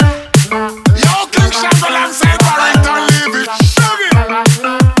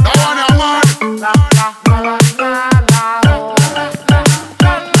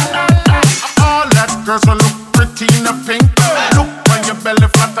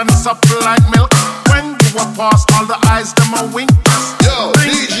and supple like milk. When you walk past, all the eyes them a wink. Yo,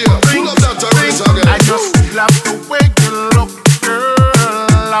 DJ, pull up that terrorist again. I just love the way you look, girl.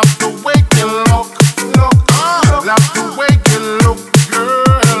 Love the way you look. Love the way you look,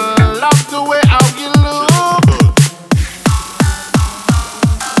 girl. Love the way how you look.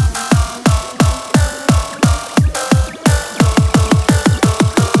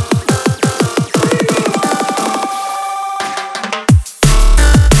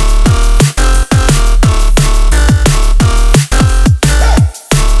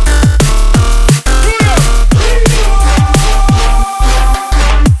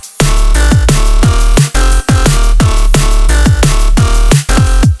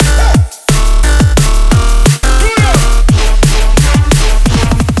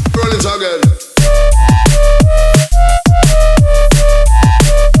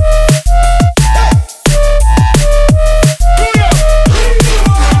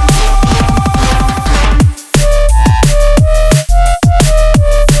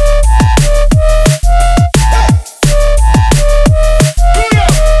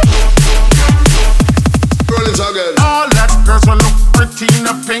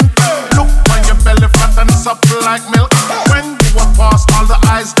 Like milk. When you walk past, all the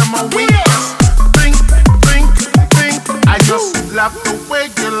eyes them a wink. Think, think, think. I just love the way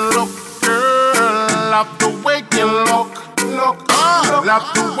you look, girl. Love the way you look.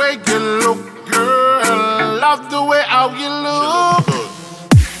 Love the way you look, girl. Love the way how you look.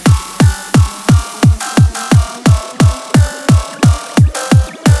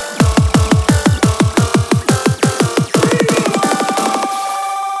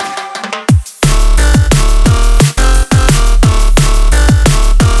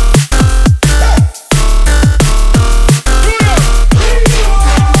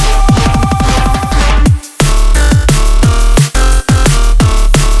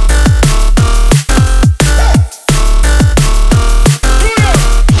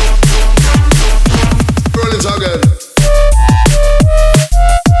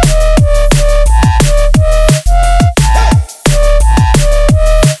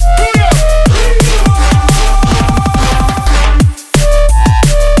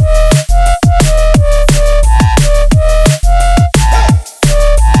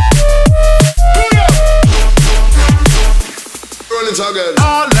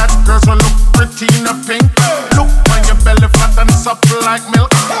 All that girls will look pretty in a pink. Look on your belly flat and supple like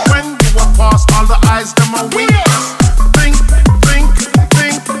milk. When you walk past, all the eyes them a wink. Think, think,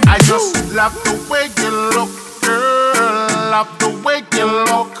 think. I just love the way you look, girl. Love the way you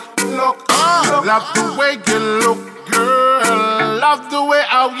look. Love the way you look, girl. Love the way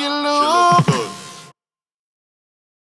how you look.